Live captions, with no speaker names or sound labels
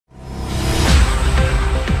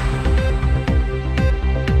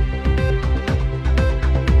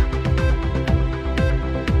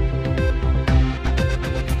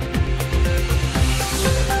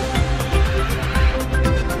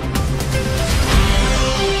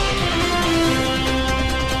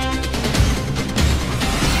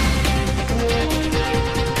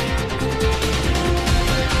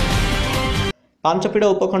पांचपीड़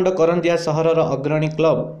उपखंड करंजिया सहरर अग्रणी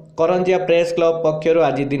club Karanjia press club पक्षर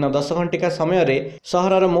आज दिन 10 घंटिका समय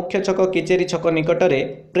सहरर मुख्य छक किचेरी छक निकट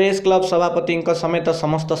में प्रेस क्लब सभापति समेत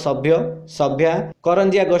समस्त सभ्य सभ्या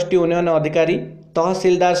करंजिया गोष्ठी उन्नयन अधिकारी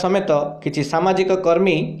तहसीलदार समेत किछि सामाजिक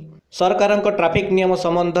कर्मी सरकार ट्राफिक नियम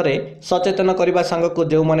संबंध में सचेतन करने सांगक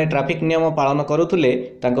जो माने ट्राफिक नियम पालन करुले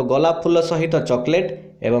गोलाप फूल सहित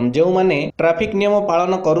चॉकलेट एवं जो माने ट्राफिक नियम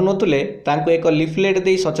पालन करुनथुले एक लिफलेट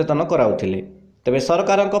दे सचेतन कराउथिले। तेबे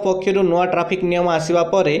सरकार पक्षर नुआ ट्राफिक नियम आसिबा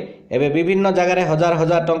परे एबे विभिन्न जगार हजार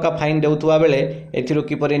हजार टंका फाइन देउथुवा बेले एथिरु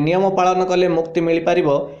किपरि नियम पालन कले मुक्ति मिल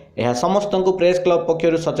पारिबो एहा समस्त को प्रेस क्लब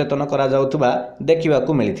पक्षर सचेतन करा जाउथुवा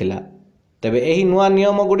देखिबाकू मिलिथिला। तेबे एही नुआ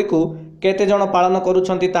नियम गुड़िकु केते जण पालन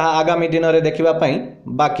करूछंती ताहा आगामी दिन रे देखिबा पई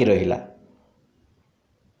बाकी रहिला।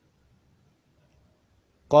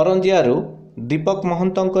 करंजियारू दीपक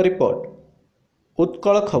महंतଙ୍କ रिपोर्ट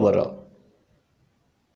उत्कल खबर।